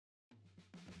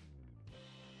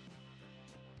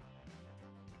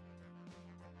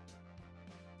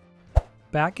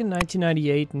Back in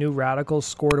 1998, New Radicals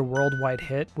scored a worldwide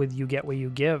hit with You Get What You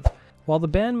Give. While the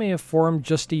band may have formed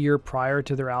just a year prior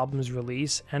to their album's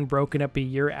release and broken up a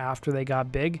year after they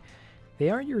got big, they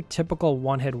aren't your typical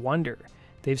one-hit wonder.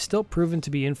 They've still proven to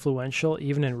be influential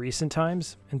even in recent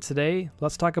times, and today,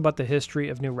 let's talk about the history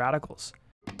of New Radicals.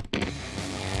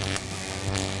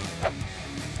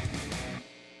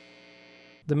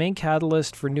 The main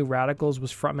catalyst for New Radicals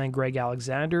was frontman Gregg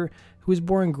Alexander, who was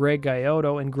born Gregg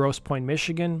in Grosse Pointe,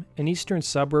 Michigan, an eastern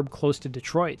suburb close to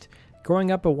Detroit.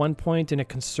 Growing up at one point in a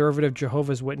conservative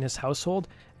Jehovah's Witness household,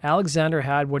 Alexander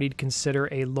had what he'd consider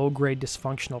a low-grade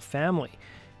dysfunctional family.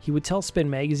 He would tell Spin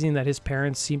magazine that his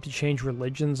parents seemed to change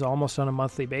religions almost on a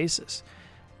monthly basis.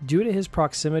 Due to his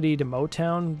proximity to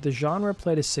Motown, the genre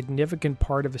played a significant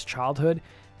part of his childhood,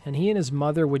 and he and his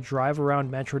mother would drive around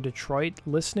Metro Detroit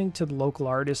listening to the local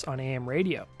artists on AM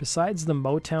radio. Besides the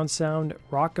Motown sound,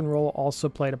 rock and roll also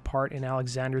played a part in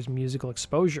Alexander's musical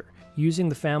exposure. Using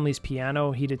the family's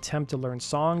piano, he'd attempt to learn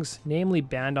songs, namely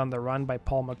Band on the Run by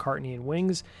Paul McCartney and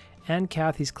Wings, and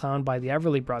Kathy's Clown by the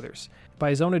Everly Brothers.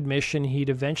 By his own admission, he'd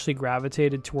eventually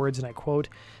gravitated towards, and I quote,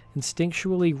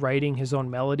 instinctually writing his own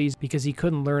melodies because he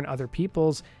couldn't learn other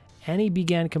people's, and he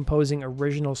began composing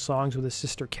original songs with his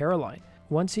sister Caroline.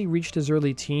 Once he reached his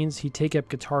early teens, he'd take up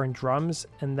guitar and drums,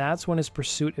 and that's when his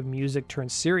pursuit of music turned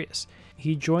serious.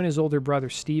 He'd join his older brother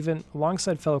Stephen,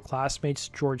 alongside fellow classmates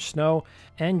George Snow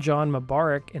and John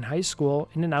Mubarak in high school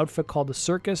in an outfit called the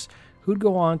Circus, who'd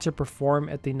go on to perform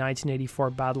at the 1984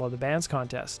 Battle of the Bands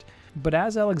contest. But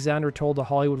as Alexander told a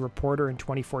Hollywood Reporter in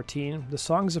 2014, the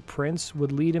songs of Prince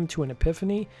would lead him to an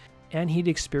epiphany, and he'd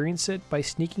experience it by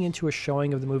sneaking into a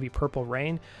showing of the movie Purple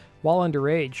Rain while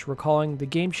underage, recalling, "The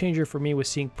game changer for me was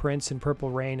seeing Prince in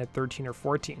Purple Rain at 13 or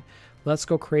 14. Let's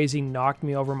Go Crazy knocked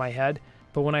me over my head,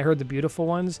 but when I heard The Beautiful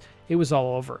Ones, it was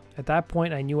all over. At that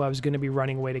point, I knew I was going to be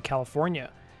running away to California."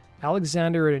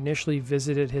 Alexander had initially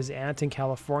visited his aunt in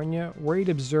California, where he'd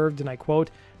observed, and I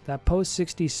quote, that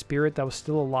post-60s spirit that was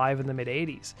still alive in the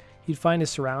mid-80s. He'd find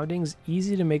his surroundings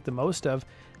easy to make the most of,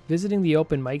 visiting the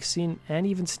open mic scene and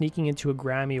even sneaking into a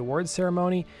Grammy Awards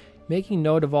ceremony, making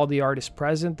note of all the artists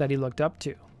present that he looked up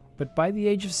to. But by the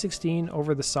age of 16,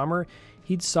 over the summer,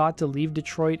 he'd sought to leave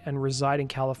Detroit and reside in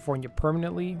California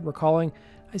permanently, recalling,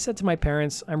 "I said to my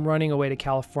parents, I'm running away to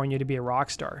California to be a rock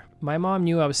star. My mom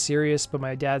knew I was serious, but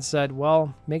my dad said,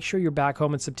 well, make sure you're back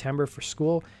home in September for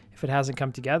school if it hasn't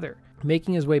come together."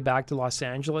 Making his way back to Los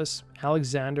Angeles,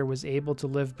 Alexander was able to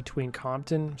live between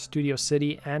Compton, Studio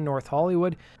City, and North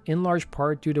Hollywood, in large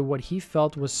part due to what he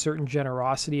felt was certain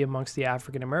generosity amongst the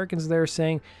African Americans there,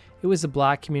 saying, "It was the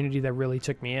black community that really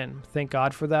took me in. Thank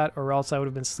God for that, or else I would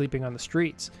have been sleeping on the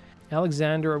streets."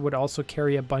 Alexander would also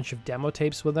carry a bunch of demo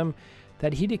tapes with him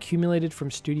that he'd accumulated from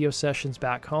studio sessions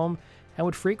back home, and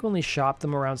would frequently shop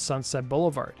them around Sunset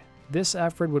Boulevard. This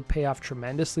effort would pay off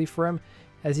tremendously for him,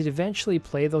 as he'd eventually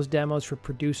play those demos for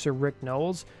producer Rick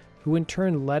Knowles, who in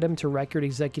turn led him to record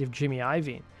executive Jimmy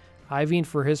Iovine. Iovine,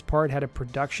 for his part, had a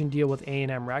production deal with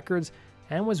A&M Records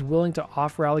and was willing to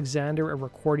offer Alexander a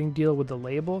recording deal with the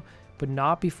label, but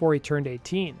not before he turned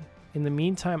 18. In the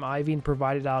meantime, Iovine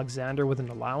provided Alexander with an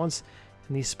allowance,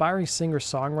 and the aspiring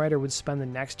singer-songwriter would spend the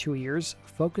next 2 years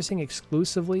focusing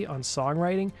exclusively on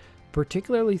songwriting,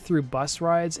 particularly through bus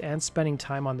rides and spending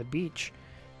time on the beach.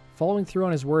 Following through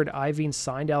on his word, Iovine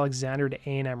signed Alexander to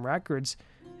A&M Records,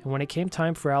 and when it came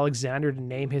time for Alexander to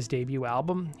name his debut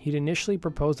album, he'd initially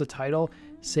proposed the title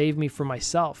Save Me From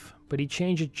Myself, but he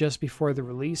changed it just before the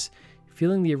release,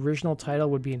 feeling the original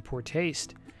title would be in poor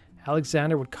taste.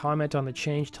 Alexander would comment on the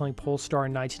change, telling Polestar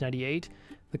in 1998,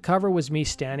 "The cover was me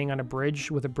standing on a bridge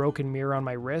with a broken mirror on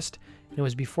my wrist, and it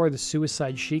was before the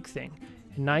Suicide Chic thing."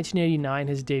 In 1989,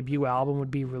 his debut album would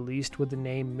be released with the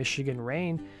name Michigan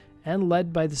Rain, and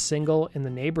led by the single In the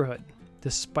Neighborhood.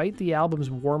 Despite the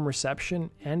album's warm reception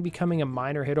and becoming a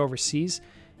minor hit overseas,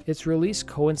 its release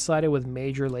coincided with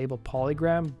major label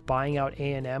Polygram buying out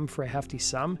A&M for a hefty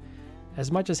sum,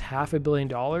 as much as $500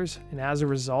 million, and as a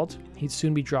result, he'd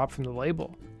soon be dropped from the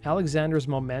label. Alexander's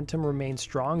momentum remained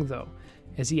strong though,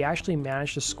 as he actually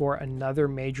managed to score another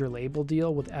major label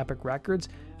deal with Epic Records,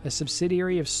 a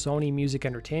subsidiary of Sony Music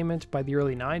Entertainment, by the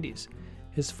early 90s.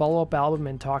 His follow-up album,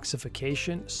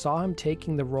 Intoxication, saw him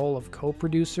taking the role of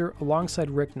co-producer alongside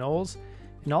Rick Knowles,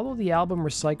 and although the album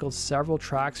recycled several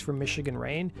tracks from Michigan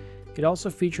Rain, it also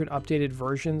featured updated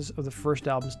versions of the first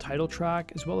album's title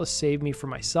track, as well as Save Me From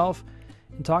Myself.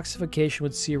 Intoxication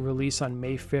would see a release on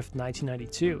May 5th,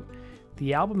 1992.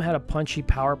 The album had a punchy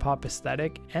power pop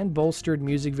aesthetic and bolstered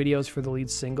music videos for the lead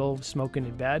single, Smokin'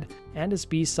 in Bed, and its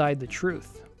B-side, The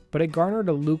Truth. But it garnered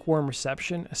a lukewarm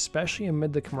reception, especially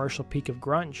amid the commercial peak of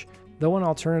grunge. Though an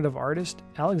alternative artist,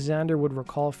 Alexander would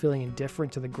recall feeling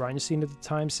indifferent to the grunge scene at the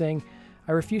time, saying,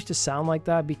 "I refused to sound like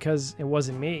that because it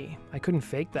wasn't me. I couldn't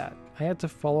fake that. I had to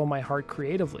follow my heart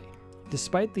creatively."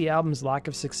 Despite the album's lack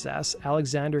of success,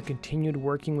 Alexander continued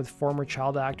working with former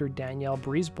child actor Danielle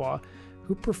Brisebois,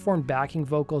 who performed backing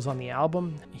vocals on the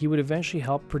album. He would eventually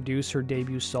help produce her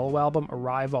debut solo album,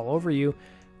 Arrive All Over You,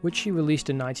 which she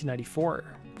released in 1994.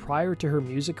 Prior to her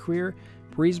music career,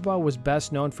 Brisebois was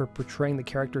best known for portraying the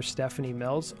character Stephanie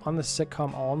Mills on the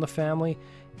sitcom All in the Family,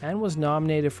 and was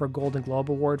nominated for a Golden Globe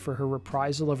Award for her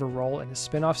reprisal of her role in the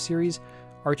spin-off series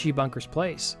Archie Bunker's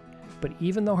Place. But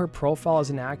even though her profile as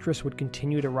an actress would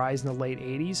continue to rise in the late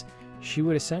 80s, she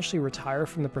would essentially retire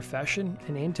from the profession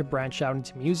and aim to branch out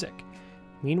into music.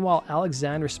 Meanwhile,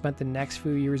 Alexander spent the next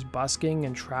few years busking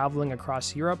and traveling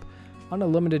across Europe on a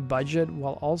limited budget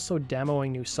while also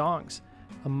demoing new songs.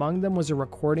 Among them was a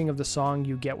recording of the song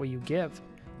You Get What You Give.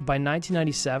 By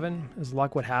 1997, as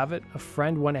luck would have it, a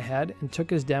friend went ahead and took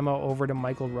his demo over to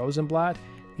Michael Rosenblatt,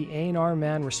 the A&R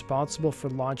man responsible for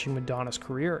launching Madonna's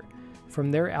career. From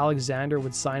there, Alexander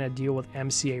would sign a deal with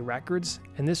MCA Records,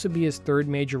 and this would be his third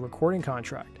major recording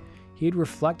contract. He'd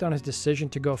reflect on his decision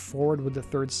to go forward with the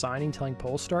third signing, telling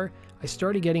Polestar, "I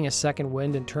started getting a second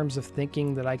wind in terms of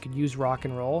thinking that I could use rock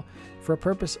and roll for a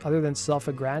purpose other than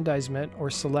self-aggrandizement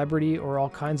or celebrity or all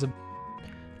kinds of."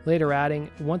 Later adding,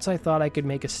 "Once I thought I could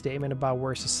make a statement about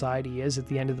where society is at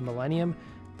the end of the millennium,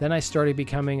 then I started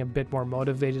becoming a bit more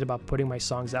motivated about putting my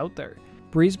songs out there."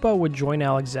 Brisebois would join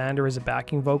Alexander as a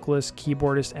backing vocalist,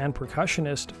 keyboardist, and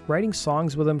percussionist, writing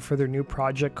songs with him for their new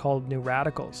project called New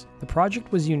Radicals. The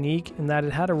project was unique in that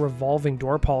it had a revolving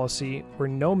door policy where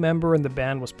no member in the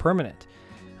band was permanent.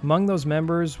 Among those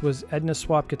members was Edna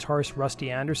Swap guitarist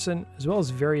Rusty Anderson, as well as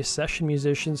various session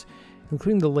musicians,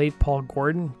 including the late Paul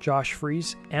Gordon, Josh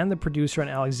Freese, and the producer on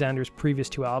Alexander's previous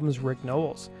two albums, Rick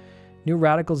Knowles. New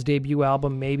Radicals' debut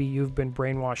album, Maybe You've Been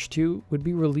Brainwashed Too, would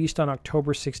be released on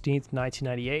October 16,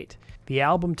 1998. The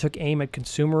album took aim at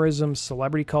consumerism,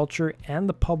 celebrity culture, and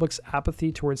the public's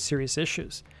apathy towards serious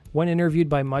issues. When interviewed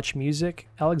by Much Music,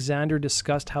 Alexander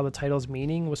discussed how the title's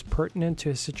meaning was pertinent to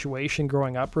his situation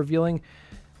growing up, revealing,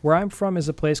 "Where I'm from is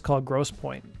a place called Grosse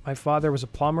Pointe. My father was a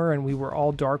plumber, and we were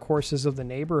all dark horses of the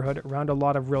neighborhood around a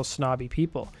lot of real snobby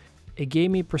people. It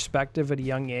gave me perspective at a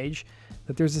young age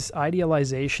that there's this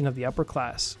idealization of the upper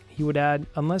class." He would add,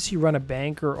 "Unless you run a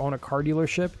bank or own a car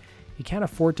dealership, you can't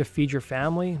afford to feed your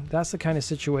family. That's the kind of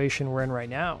situation we're in right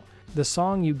now." The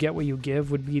song You Get What You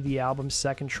Give would be the album's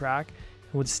second track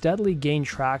and would steadily gain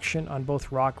traction on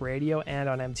both rock radio and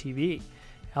on MTV.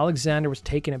 Alexander was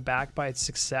taken aback by its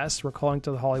success, recalling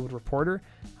to The Hollywood Reporter,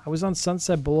 "I was on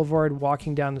Sunset Boulevard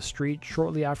walking down the street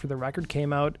shortly after the record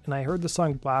came out, and I heard the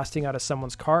song blasting out of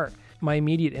someone's car. My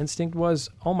immediate instinct was,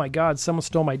 oh my god, someone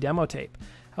stole my demo tape.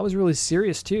 I was really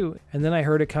serious too, and then I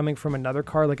heard it coming from another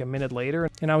car like a minute later,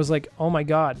 and I was like, oh my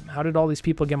god, how did all these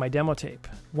people get my demo tape?"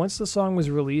 Once the song was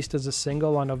released as a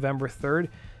single on November 3rd,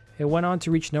 it went on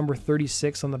to reach number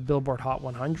 36 on the Billboard Hot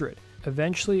 100.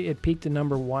 Eventually, it peaked at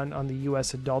number 1 on the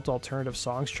US Adult Alternative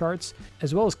Songs charts,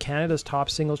 as well as Canada's top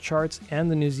singles charts and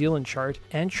the New Zealand chart,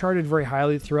 and charted very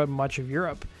highly throughout much of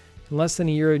Europe. In less than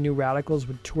a year, New Radicals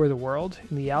would tour the world,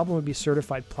 and the album would be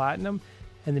certified platinum,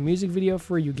 and the music video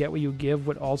for You Get What You Give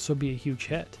would also be a huge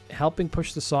hit. Helping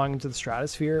push the song into the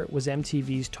stratosphere was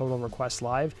MTV's Total Request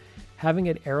Live, having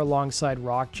it air alongside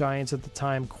rock giants at the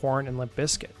time, Korn and Limp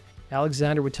Bizkit.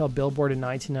 Alexander would tell Billboard in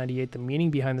 1998 the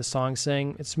meaning behind the song,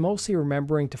 saying, "It's mostly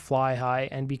remembering to fly high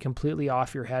and be completely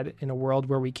off your head in a world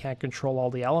where we can't control all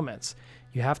the elements.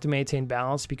 You have to maintain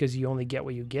balance because you only get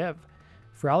what you give."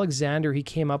 For Alexander, he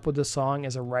came up with the song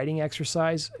as a writing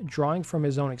exercise, drawing from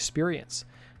his own experience.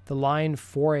 The line,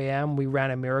 4 a.m. we ran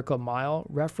a Miracle Mile,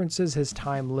 references his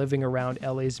time living around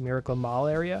LA's Miracle Mile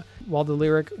area, while the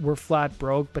lyric, we're flat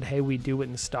broke, but hey, we do it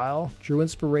in style, drew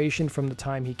inspiration from the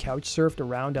time he couch surfed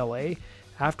around LA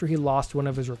after he lost one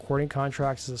of his recording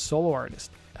contracts as a solo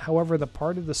artist. However, the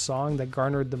part of the song that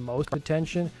garnered the most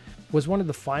attention was one of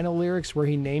the final lyrics where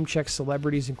he name-checked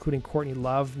celebrities including Courtney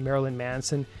Love, Marilyn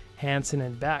Manson, Hanson,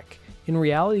 and Beck. In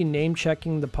reality,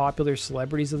 name-checking the popular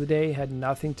celebrities of the day had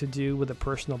nothing to do with a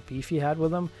personal beef he had with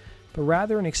them, but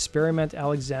rather an experiment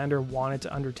Alexander wanted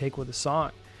to undertake with the song.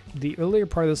 The earlier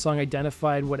part of the song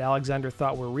identified what Alexander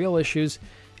thought were real issues,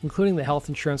 including the health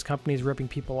insurance companies ripping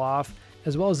people off,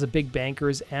 as well as the big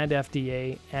bankers and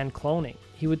FDA and cloning.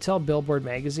 He would tell Billboard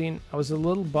magazine, "I was a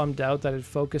little bummed out that it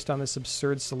focused on this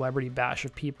absurd celebrity bash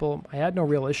of people. I had no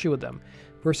real issue with them,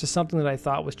 versus something that I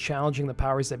thought was challenging the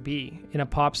powers that be. In a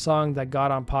pop song that got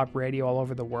on pop radio all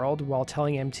over the world, while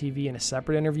telling MTV in a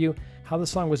separate interview how the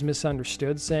song was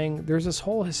misunderstood, saying there's this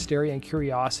whole hysteria and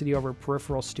curiosity over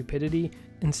peripheral stupidity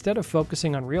instead of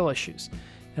focusing on real issues.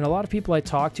 And a lot of people I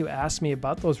talked to asked me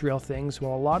about those real things,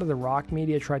 while a lot of the rock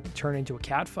media tried to turn it into a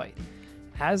catfight."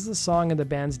 As the song and the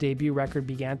band's debut record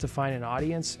began to find an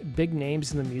audience, big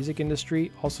names in the music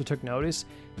industry also took notice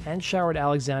and showered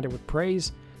Alexander with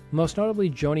praise, most notably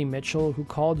Joni Mitchell, who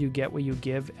called You Get What You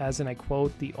Give as, and I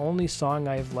quote, "the only song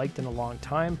I have liked in a long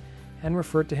time," and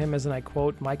referred to him as, and I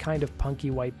quote, "my kind of punky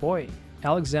white boy."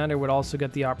 Alexander would also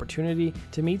get the opportunity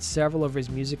to meet several of his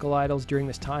musical idols during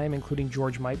this time, including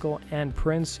George Michael and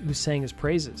Prince, who sang his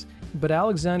praises. But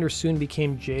Alexander soon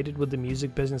became jaded with the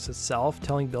music business itself,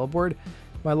 telling Billboard,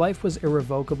 "My life was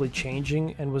irrevocably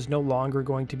changing and was no longer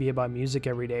going to be about music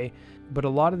every day, but a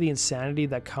lot of the insanity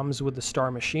that comes with the star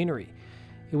machinery."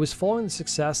 It was following the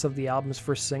success of the album's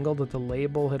first single that the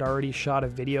label had already shot a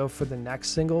video for the next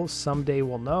single, Someday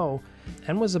We'll Know,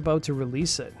 and was about to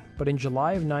release it. But in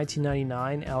July of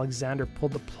 1999, Alexander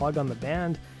pulled the plug on the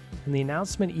band, and the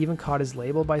announcement even caught his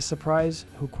label by surprise,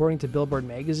 who, according to Billboard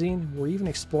magazine, were even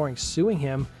exploring suing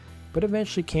him, but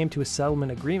eventually came to a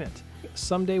settlement agreement.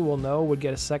 Someday We'll Know would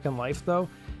get a second life, though,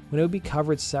 when it would be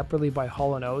covered separately by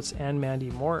Hall & Oates and Mandy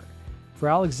Moore. For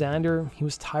Alexander, he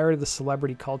was tired of the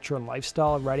celebrity culture and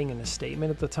lifestyle, writing in a statement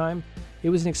at the time, "It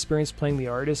was an experience playing the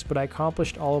artist, but I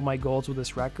accomplished all of my goals with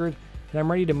this record, and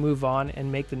I'm ready to move on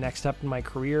and make the next step in my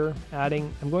career,"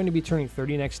 adding, "I'm going to be turning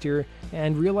 30 next year,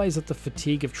 and realize that the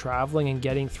fatigue of traveling and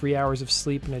getting 3 hours of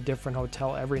sleep in a different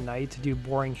hotel every night to do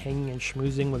boring hanging and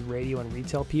schmoozing with radio and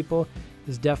retail people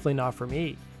is definitely not for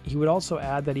me." He would also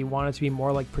add that he wanted to be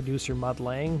more like producer Mutt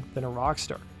Lange than a rock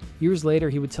star. Years later,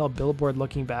 he would tell Billboard,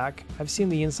 looking back, "I've seen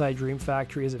the Inside Dream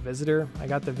Factory as a visitor. I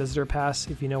got the visitor pass,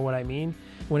 if you know what I mean.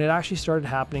 When it actually started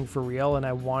happening for real and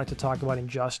I wanted to talk about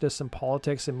injustice and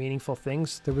politics and meaningful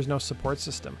things, there was no support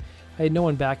system. I had no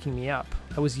one backing me up.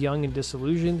 I was young and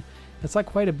disillusioned. It's like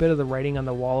quite a bit of the writing on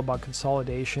the wall about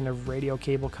consolidation of radio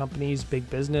cable companies, big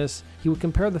business." He would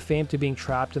compare the fame to being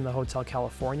trapped in the Hotel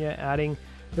California, adding,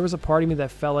 "There was a part of me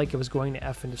that felt like it was going to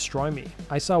F and destroy me.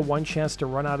 I saw one chance to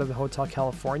run out of the Hotel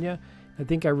California. I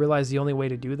think I realized the only way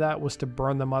to do that was to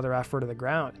burn the mother effer to the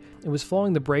ground." It was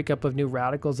following the breakup of New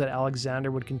Radicals that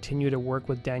Alexander would continue to work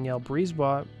with Danielle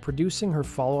Brisebois, producing her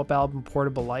follow-up album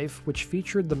Portable Life, which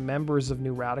featured the members of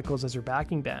New Radicals as her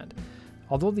backing band.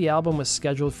 Although the album was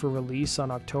scheduled for release on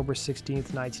October 16,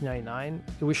 1999,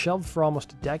 it was shelved for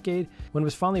almost a decade when it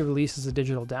was finally released as a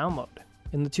digital download.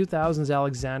 In the 2000s,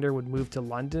 Alexander would move to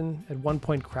London, at one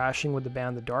point crashing with the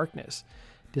band The Darkness.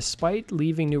 Despite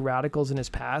leaving New Radicals in his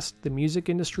past, the music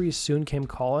industry soon came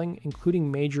calling,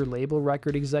 including major label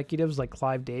record executives like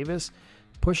Clive Davis,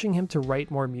 pushing him to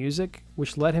write more music,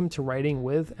 which led him to writing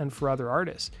with and for other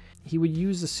artists. He would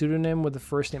use the pseudonym with the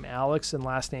first name Alex and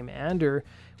last name Ander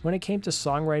when it came to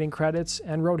songwriting credits,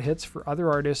 and wrote hits for other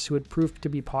artists who had proved to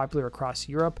be popular across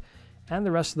Europe and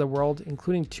the rest of the world,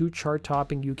 including 2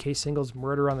 chart-topping UK singles,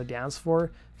 Murder on the Dance Floor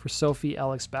for Sophie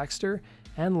Ellis-Bextor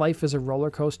and Life is a Roller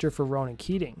Coaster for Ronan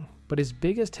Keating. But his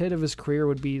biggest hit of his career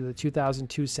would be the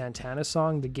 2002 Santana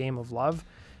song, The Game of Love,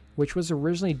 which was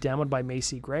originally demoed by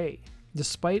Macy Gray.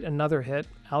 Despite another hit,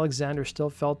 Alexander still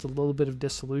felt a little bit of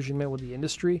disillusionment with the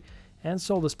industry and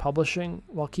sold his publishing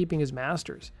while keeping his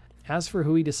masters. As for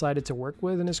who he decided to work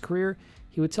with in his career,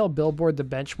 he would tell Billboard the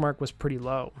benchmark was pretty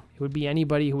low. It would be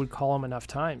anybody who would call him enough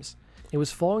times. It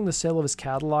was following the sale of his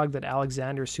catalog that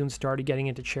Alexander soon started getting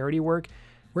into charity work,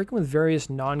 working with various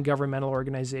non-governmental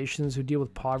organizations who deal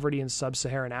with poverty in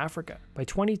sub-Saharan Africa. By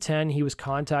 2010, he was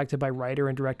contacted by writer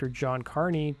and director John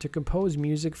Carney to compose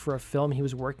music for a film he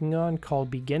was working on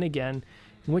called Begin Again,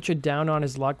 in which a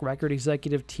down-on-his-luck record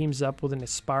executive teams up with an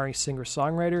aspiring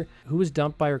singer-songwriter who was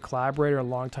dumped by her collaborator and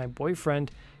longtime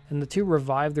boyfriend, and the two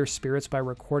revived their spirits by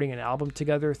recording an album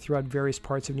together throughout various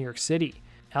parts of New York City.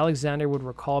 Alexander would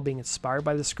recall being inspired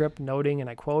by the script, noting, and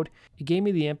I quote, "It gave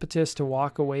me the impetus to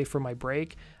walk away from my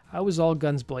break. I was all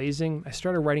guns blazing. I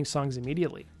started writing songs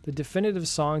immediately." The definitive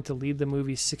song to lead the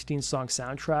movie's 16-song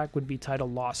soundtrack would be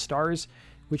titled Lost Stars,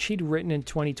 which he'd written in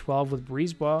 2012 with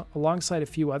Brisebois alongside a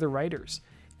few other writers.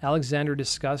 Alexander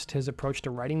discussed his approach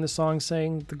to writing the song,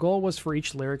 saying, "The goal was for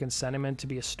each lyric and sentiment to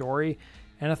be a story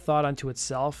and a thought unto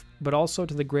itself, but also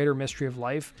to the greater mystery of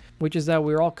life, which is that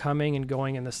we are all coming and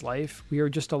going in this life. We are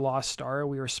just a lost star.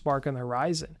 We are a spark on the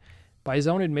horizon. By his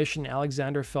own admission,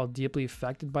 Alexander felt deeply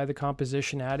affected by the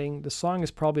composition, adding, "The song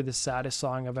is probably the saddest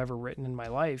song I've ever written in my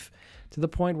life, to the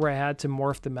point where I had to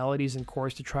morph the melodies and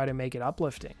chords to try to make it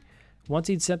uplifting." Once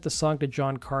he'd sent the song to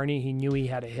John Carney, he knew he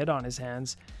had a hit on his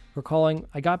hands. Recalling,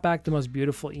 "I got back the most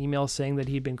beautiful email saying that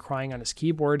he'd been crying on his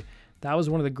keyboard. That was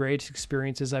one of the greatest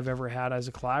experiences I've ever had as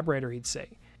a collaborator," he'd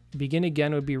say. Begin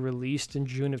Again would be released in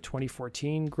June of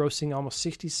 2014, grossing almost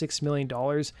 $66 million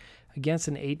against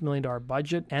an $8 million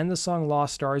budget, and the song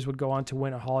Lost Stars would go on to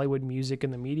win a Hollywood Music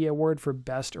and the Media Award for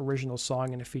Best Original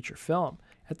Song in a Feature Film.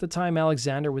 At the time,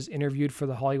 Alexander was interviewed for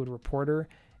The Hollywood Reporter,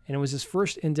 and it was his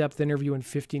first in-depth interview in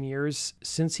 15 years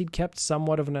since he'd kept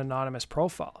somewhat of an anonymous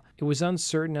profile. It was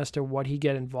uncertain as to what he'd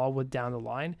get involved with down the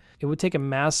line. It would take a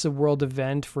massive world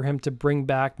event for him to bring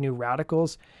back New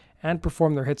Radicals and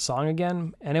perform their hit song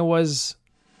again, and it was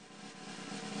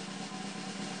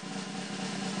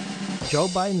Joe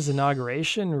Biden's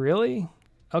inauguration, really?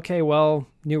 Okay, well,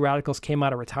 New Radicals came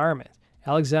out of retirement.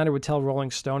 Alexander would tell Rolling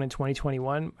Stone in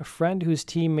 2021, "A friend whose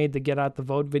team made the Get Out the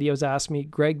Vote videos asked me,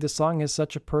 'Gregg, the song has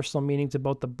such a personal meaning to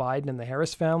both the Biden and the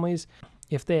Harris families.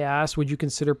 If they asked, would you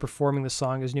consider performing the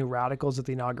song as New Radicals at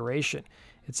the inauguration?'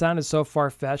 It sounded so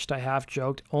far-fetched, I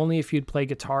half-joked, only if you'd play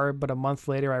guitar, but a month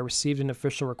later I received an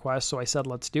official request, so I said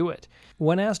let's do it."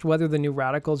 When asked whether the New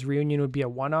Radicals reunion would be a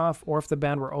one-off or if the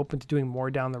band were open to doing more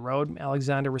down the road,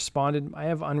 Alexander responded, "I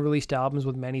have unreleased albums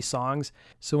with many songs,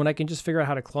 so when I can just figure out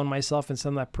how to clone myself and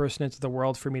send that person into the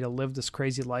world for me to live this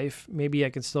crazy life, maybe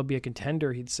I can still be a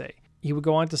contender," he'd say. He would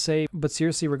go on to say, "But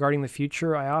seriously, regarding the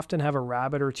future, I often have a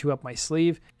rabbit or two up my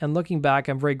sleeve, and looking back,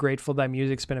 I'm very grateful that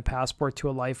music's been a passport to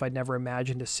a life I'd never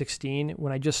imagined at 16,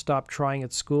 when I just stopped trying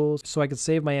at school so I could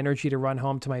save my energy to run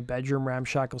home to my bedroom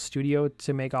ramshackle studio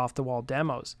to make off-the-wall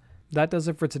demos." That does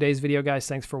it for today's video, guys.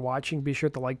 Thanks for watching. Be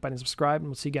sure to like button and subscribe, and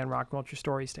we'll see you again. Rock and roll your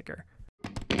stories. Take care.